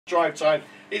drive time.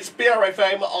 It's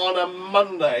BRFM on a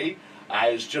Monday,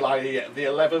 it's July the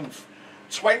 11th,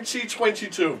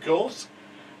 2022 of course.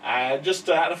 And just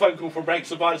had a phone call from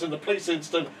Rex advising the police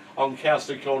incident on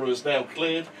Cowston Corner is now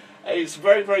cleared. It's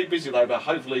very, very busy though, but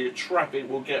hopefully traffic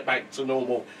will get back to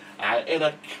normal in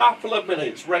a couple of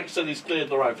minutes. Rex said he's cleared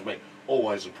the road for me.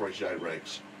 Always appreciate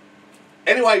Rex.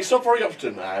 Anyway, it's not very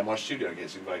often my studio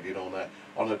gets invaded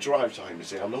on a drive time, you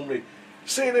see. I'm normally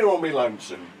sitting here on my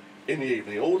lonesome in the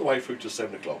evening all the way through to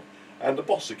 7 o'clock, and the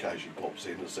boss occasionally pops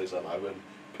in and says hello, and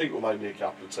people make me a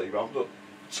cup of tea. But I've got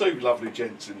two lovely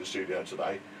gents in the studio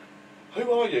today.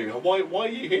 Who are you? Why are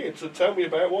you here? To tell me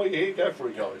about why you're here. Go for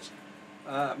it, guys.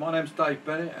 My name's Dave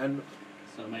Bennett, and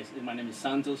so my name is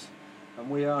Santos, and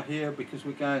we are here because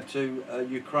we're going to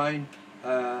Ukraine.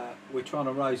 We're trying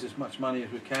to raise as much money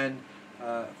as we can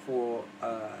for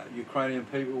Ukrainian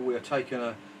people. We're taking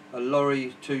a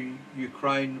lorry to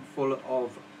Ukraine full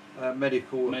of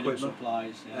medical equipment,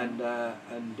 supplies, yeah.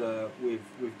 and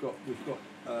we've got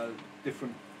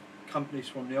different companies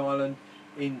from the island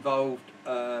involved,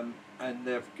 and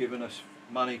they've given us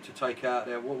money to take out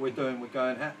there. What we're doing, we're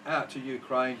going out to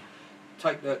Ukraine,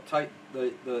 take the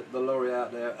lorry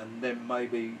out there, and then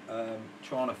maybe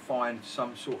trying to find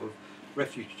some sort of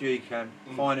refugee camp,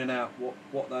 finding out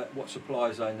what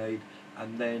supplies they need,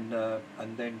 and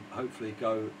then hopefully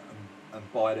go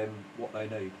and buy them what they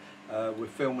need. We're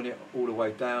filming it all the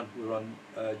way down. We're on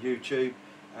YouTube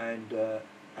and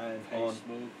on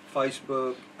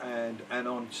Facebook and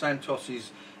on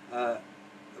Santos's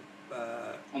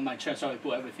on my channel. So I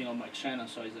put everything on my channel,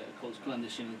 so it's called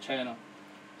clandestine channel,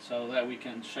 so that we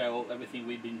can share everything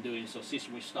we've been doing. So since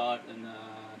we start and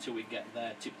until we get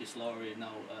there, tip this lorry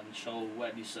now and show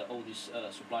where this all this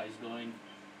supply is going.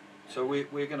 So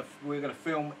we're gonna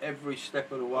film every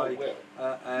step of the way,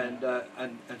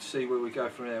 and see where we go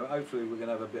from there. Hopefully we're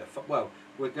gonna have a bit of fun. Well,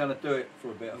 we're gonna do it for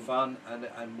a bit of fun,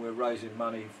 and we're raising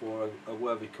money for a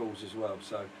worthy cause as well.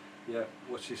 So yeah,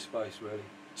 watch this space really.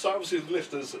 So obviously the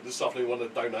listeners this afternoon want to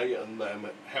donate and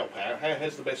help out.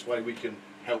 How's the best way we can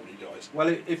help you guys? Well,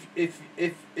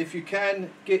 if you can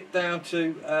get down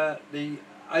to the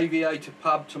Aviator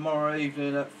pub tomorrow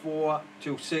evening at 4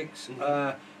 till 6.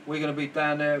 We're going to be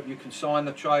down there. You can sign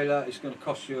the trailer. It's going to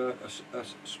cost you a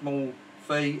small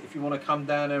fee if you want to come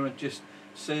down there and just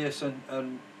see us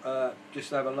and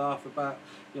just have a laugh about.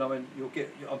 You know, I mean,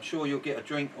 I'm sure you'll get a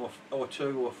drink or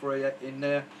two or three in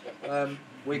there.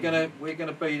 We're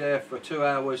gonna be there for 2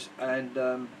 hours,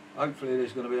 and hopefully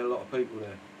there's going to be a lot of people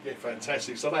there. Yeah,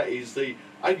 fantastic. So that is the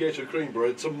Aviator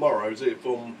Greenborough tomorrow. Is it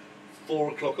from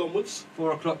 4 o'clock onwards?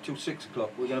 4 o'clock till 6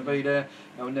 o'clock. We're going to be there,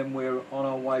 and then we're on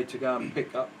our way to go and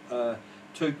pick up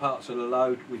 2 parts of the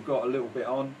load. We've got a little bit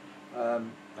on,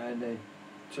 and then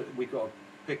we've got to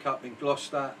pick up in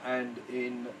Gloucester and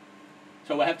in.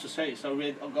 So I have to say, so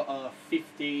we've got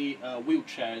 50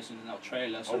 wheelchairs in our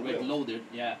trailer, so we're loaded,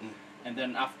 yeah. And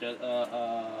then after,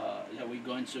 we're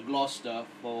going to Gloucester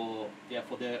for the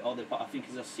other. I think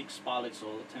it's 6 pallets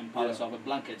or 10 pallets of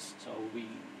blankets. So we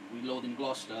load in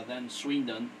Gloucester, then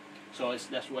Swindon. So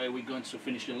that's where we're going to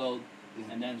finish the load,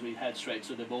 and then we head straight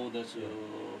to the border to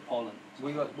Poland. So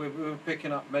we were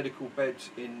picking up medical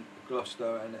beds in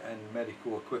Gloucester and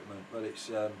medical equipment, but it's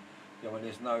when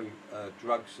there's no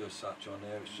drugs as such on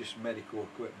there, it's just medical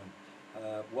equipment.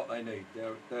 What they need.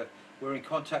 We're in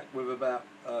contact with about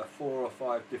 4 or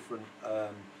 5 different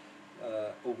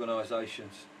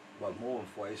organisations. Well, more than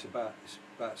 4. It's about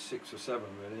 6 or 7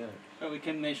 really, isn't it? Well, we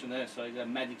can mention that. So the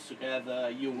Medics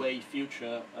Together, UA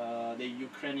Future, the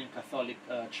Ukrainian Catholic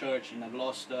Church in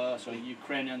Gloucester, so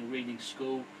Ukrainian Reading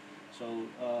School. So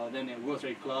then a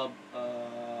Rotary Club,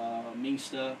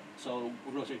 Minster. So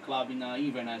Rotary Club in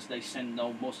Inverness, they send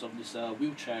now most of these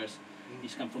wheelchairs.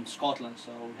 These come from Scotland,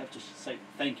 so we have to say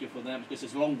thank you for them, because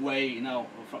it's a long way, you know,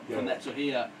 from that to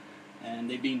here, and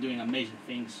they've been doing amazing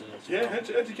things. Yeah, how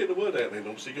do you get the word out then?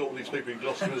 Obviously, you got all these people in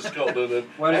Gloucester and Scotland, and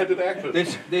well, how did it happen?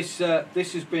 This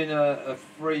has been a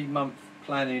 3-month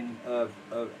planning of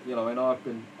you know, and I've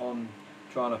been on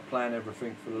trying to plan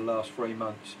everything for the last 3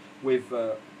 months with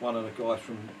one of the guys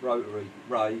from Rotary,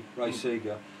 Ray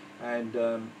Seeger, and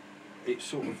it's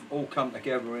sort of all come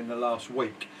together in the last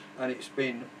week, and it's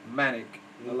been manic.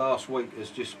 The last week has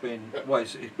just been, well,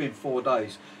 it's been 4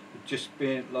 days. It's just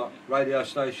been like radio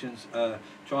stations,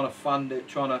 trying to fund it,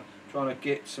 trying to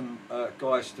get some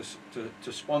guys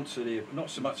to sponsor it, not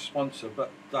so much sponsor,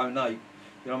 but donate.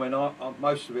 You know what I mean? I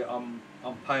most of it I'm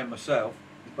paying myself,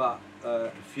 but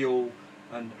fuel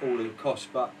and all of the costs.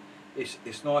 But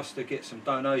it's nice to get some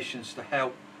donations to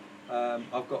help.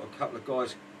 I've got a couple of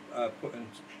guys putting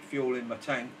fuel in my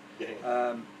tank,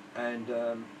 and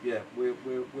yeah, we're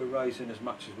raising as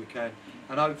much as we can,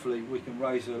 and hopefully we can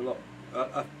raise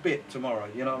a bit tomorrow.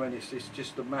 You know what I mean? It's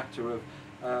just a matter of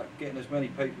getting as many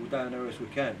people down there as we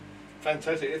can.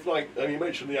 Fantastic. It's like you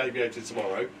mentioned the Aviator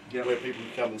tomorrow, where people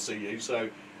can come and see you. So,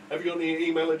 have you got any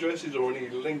email addresses or any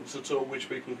links at all which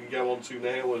people can go on to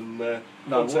now and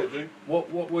contact you?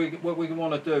 What we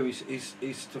want to do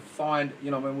is to find, you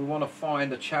know, I mean, we want to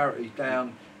find a charity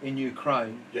down in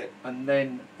Ukraine, and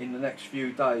then in the next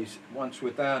few days, once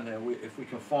we're down there, if we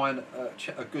can find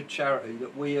a good charity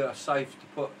that we are safe to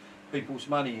put people's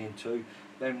money into,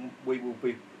 then we will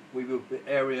be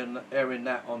airing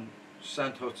that on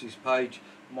Santos's page,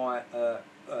 my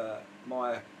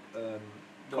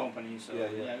company. So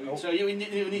yeah. So you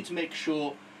need to make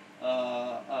sure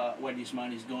where this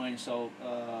money is going. So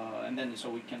and then so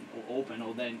we can open,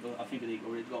 or then I think they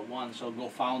already got one. So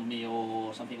GoFundMe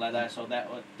or something like that. So that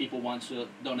people want to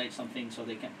donate something, so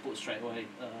they can put straight away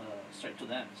straight to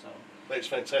them. So that's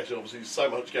fantastic. Obviously, there's so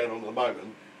much going on at the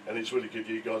moment. And it's really good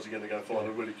you guys are going to go find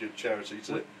a really good charity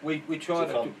to. We tried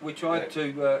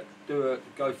to do a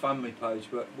GoFundMe page,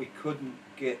 but we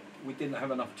didn't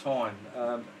have enough time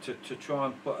to try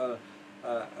and put a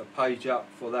page up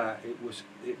for that. It was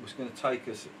going to take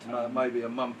us maybe a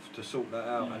month to sort that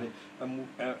out, and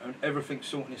everything's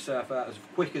sorting itself out as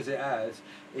quick as it has.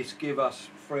 It's give us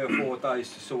 3 or 4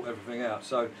 days to sort everything out.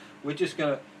 So we're just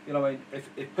going to, you know, I mean,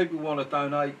 if people want to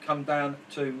donate, come down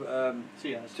to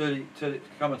see us. to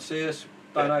come and see us,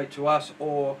 donate to us,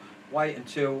 or wait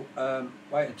until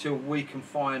we can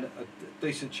find a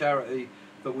decent charity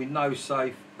that we know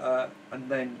safe, and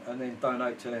then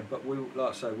donate to them. But we,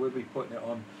 like I say, we'll be putting it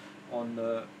on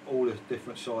all the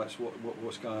different sites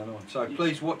what's going on. So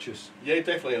please watch us. Yeah,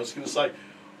 definitely. I was going to say,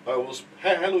 how long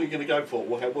are you going to go for?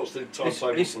 What's the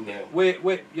timetable from now?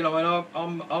 We're you know,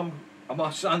 and my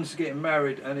son's getting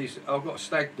married, and I've got a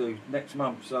stag do next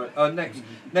month, so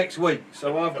next week.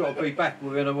 So I've got to be back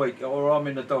within a week, or I'm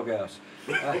in the doghouse.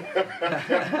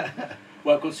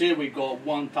 Well, consider we got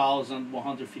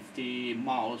 1,150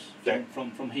 miles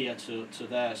from here to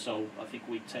there, so I think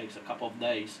it takes a couple of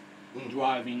days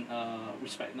driving,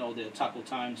 respecting all the tackle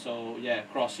time. So yeah,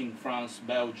 crossing France,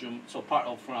 Belgium, so part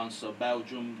of France,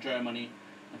 Belgium, Germany,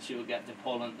 until you get the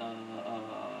Poland,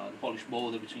 the Polish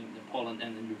border between Poland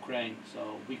and Ukraine.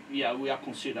 So we are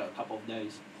considered a couple of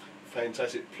days.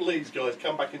 Fantastic. Please, guys,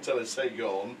 come back and tell us how you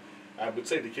go on. And we'll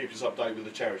certainly keep us updated with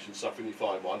the charity and stuff when you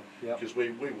find one, because we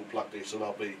will plug this, and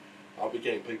I'll be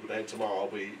getting people down tomorrow. I'll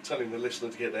be telling the listener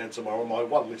to get down tomorrow. My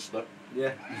one listener.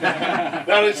 Yeah.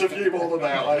 No, it's a few more than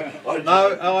that.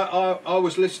 I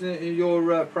was listening to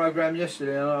your program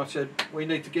yesterday, and I said we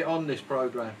need to get on this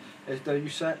program.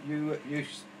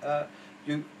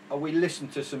 We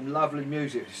listened to some lovely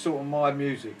music. It's sort of my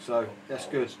music, so that's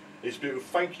good. It's beautiful.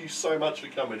 Thank you so much for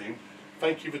coming in.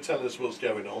 Thank you for telling us what's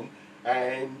going on.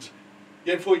 And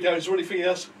yeah, before you go, is there anything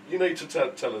else you need to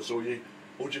tell us, or do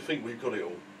you think we've got it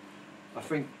all? I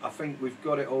think we've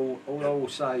got it all. All I will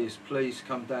say is please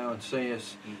come down and see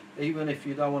us. Even if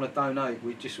you don't want to donate,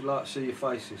 we'd just like to see your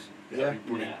faces. Yeah,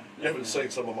 brilliant. You haven't seen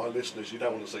some of my listeners. You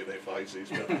don't want to see their faces.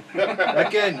 But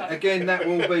again, that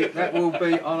will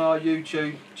be on our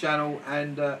YouTube channel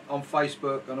and on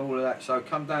Facebook and all of that. So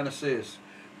come down and see us.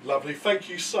 Lovely. Thank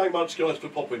you so much, guys, for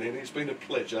popping in. It's been a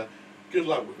pleasure. Good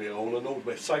luck with it all, and all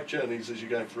the best. Safe journeys as you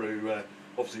go through,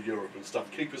 obviously, Europe and stuff.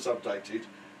 Keep us updated,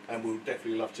 and we'll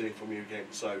definitely love to hear from you again.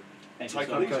 So take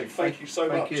it easy. Thank you so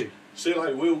much. You. See you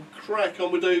later. We'll crack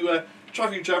on. We'll do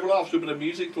Traffic Travel after a bit of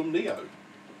music from Neo.